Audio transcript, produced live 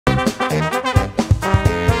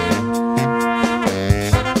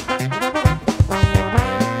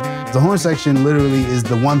horn section literally is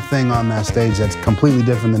the one thing on that stage that's completely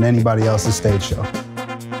different than anybody else's stage show.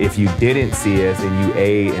 If you didn't see us and you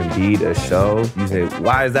A and B'd a show, you say,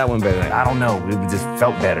 why is that one better? Like, I don't know, it just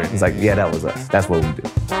felt better. It's like, yeah, that was us. That's what we do.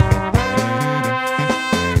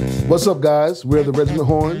 What's up, guys? We're the Regiment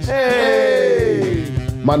Horns. Hey!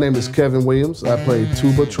 My name is Kevin Williams. I play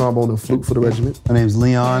tuba, trombone, and flute for the regiment. My name's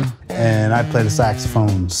Leon, and I play the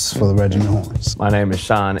saxophones for the Regiment Horns. My name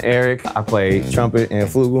is Erick. I play trumpet and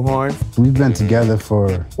fluegelhorn. We've been together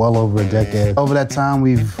for well over a decade. Over that time,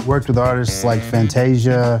 we've worked with artists like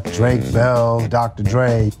Fantasia, Drake Bell, Dr.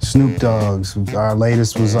 Dre, Snoop Dogg. Our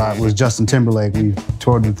latest was Justin Timberlake. We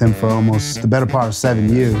toured with him for almost the better part of 7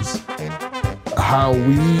 years. How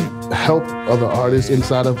we help other artists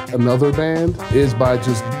inside of another band is by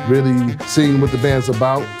just really seeing what the band's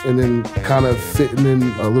about and then kind of fitting in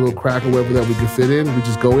a little crack or whatever that we can fit in. We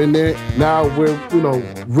just go in there. Now we're,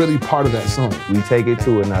 really part of that song. We take it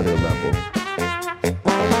to another level.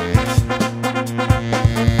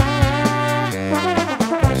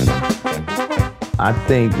 I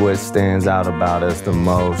think what stands out about us the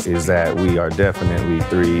most is that we are definitely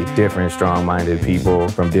 3 different strong-minded people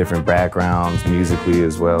from different backgrounds, musically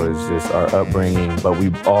as well as just our upbringing. But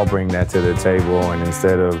we all bring that to the table, and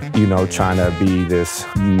instead of, trying to be this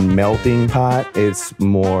melting pot, it's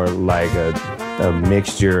more like a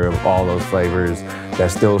mixture of all those flavors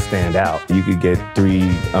that still stand out. You could get 3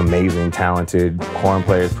 amazing, talented horn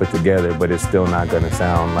players put together, but it's still not gonna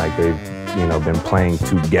sound like they've been playing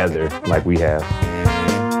together like we have.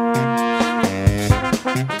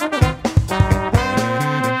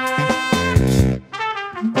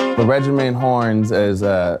 The Regiment Horns is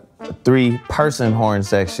a 3-person horn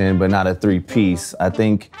section, but not a 3-piece. I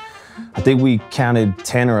think we counted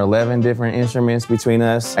 10 or 11 different instruments between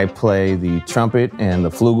us. I play the trumpet and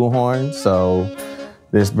the flugelhorn, so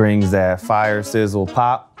this brings that fire, sizzle,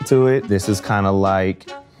 pop to it. This is kind of like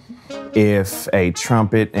if a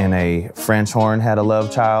trumpet and a French horn had a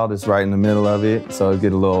love child. It's right in the middle of it, so it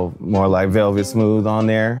get a little more like Velvet Smooth on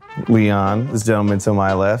there. Leon, this gentleman to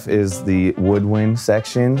my left, is the woodwind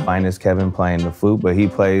section. Mine is Kevin playing the flute, but he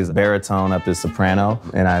plays baritone up to soprano,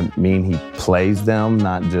 and I mean he plays them,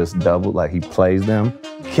 not just double, like he plays them.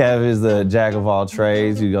 Kev is the jack of all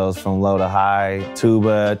trades. He goes from low to high,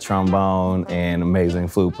 tuba, trombone, and amazing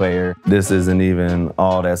flute player. This isn't even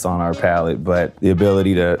all that's on our palette, but the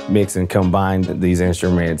ability to mix and combine these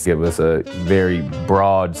instruments give us a very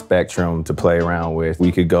broad spectrum to play around with.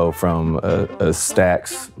 We could go from a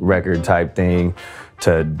Stax record type thing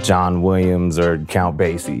to John Williams or Count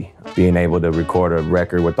Basie. Being able to record a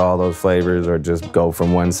record with all those flavors or just go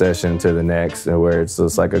from one session to the next where it's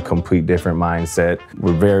just like a complete different mindset.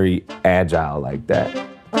 We're very agile like that.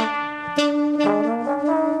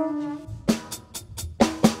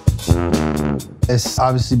 It's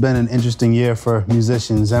obviously been an interesting year for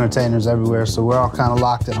musicians, entertainers everywhere, so we're all kind of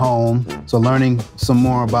locked at home. So learning some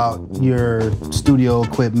more about your studio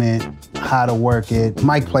equipment, how to work it.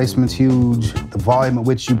 Mic placement's huge. The volume at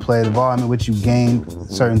which you play, the volume at which you gain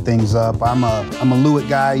certain things up. I'm a Lewitt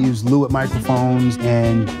guy. I use Lewitt microphones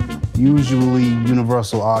and usually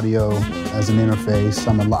universal audio as an interface.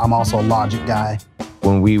 I'm also a Logic guy.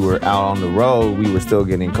 When we were out on the road, we were still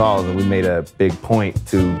getting calls, and we made a big point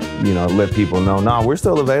to, let people know, no, we're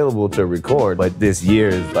still available to record. But this year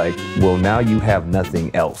is like, well, now you have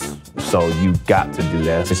nothing else, so you got to do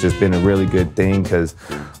that. It's just been a really good thing because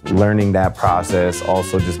learning that process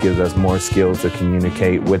also just gives us more skills to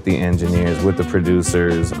communicate with the engineers, with the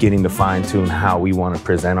producers, getting to fine-tune how we want to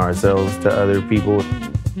present ourselves to other people.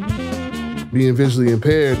 Being visually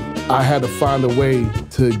impaired, I had to find a way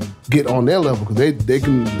to get on their level because they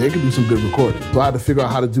can do some good recording. So I had to figure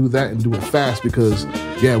out how to do that and do it fast because,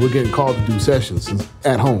 yeah, we're getting called to do sessions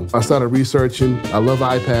at home. I started researching. I love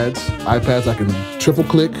iPads. iPads I can triple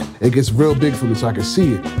click. It gets real big for me so I can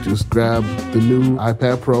see it. Just grab the new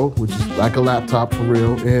iPad Pro, which is like a laptop for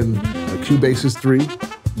real, and a Cubasis 3.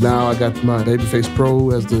 Now I got my Babyface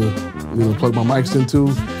Pro as the, plug my mics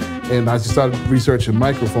into. And I just started researching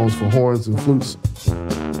microphones for horns and flutes.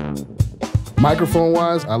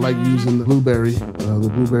 Microphone-wise, I like using the Blueberry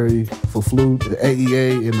for flute, the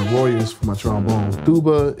AEA, and the Warriors for my trombone.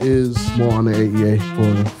 Tuba is more on the AEA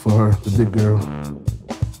for her, the big girl.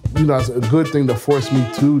 It's a good thing to force me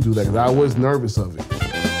to do that because I was nervous of it.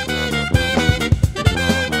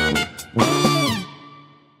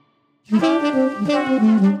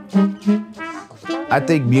 I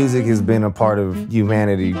think music has been a part of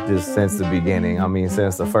humanity just since the beginning. I mean,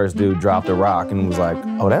 since the first dude dropped a rock and was like,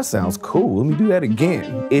 oh, that sounds cool, let me do that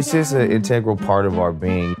again. It's just an integral part of our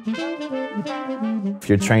being. If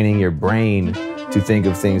you're training your brain to think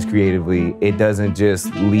of things creatively. It doesn't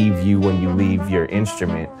just leave you when you leave your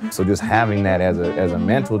instrument. So just having that as a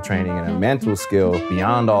mental training and a mental skill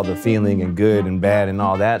beyond all the feeling and good and bad and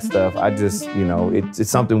all that stuff, I just, you know, it's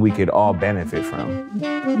something we could all benefit from.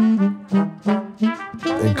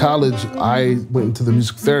 In college, I went into the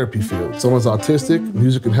music therapy field. If someone's autistic,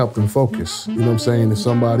 music can help them focus. You know what I'm saying? If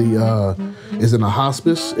somebody is in a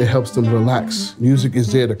hospice, it helps them relax. Music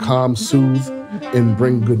is there to calm, soothe, and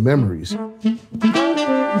bring good memories.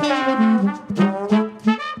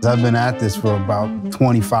 I've been at this for about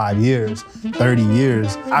 25 years, 30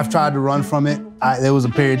 years. I've tried to run from it. There was a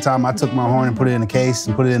period of time I took my horn and put it in a case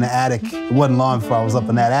and put it in the attic. It wasn't long before I was up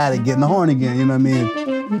in that attic getting the horn again, you know what I mean?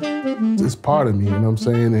 It's part of me, you know what I'm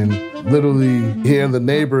saying? And literally hearing the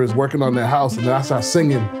neighbors working on their house and then I start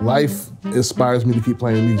singing, life inspires me to keep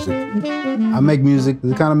playing music. I make music,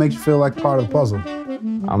 it kind of makes you feel like part of the puzzle.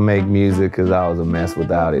 I make music because I was a mess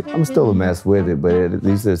without it. I'm still a mess with it, but at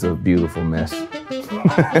least it's a beautiful mess.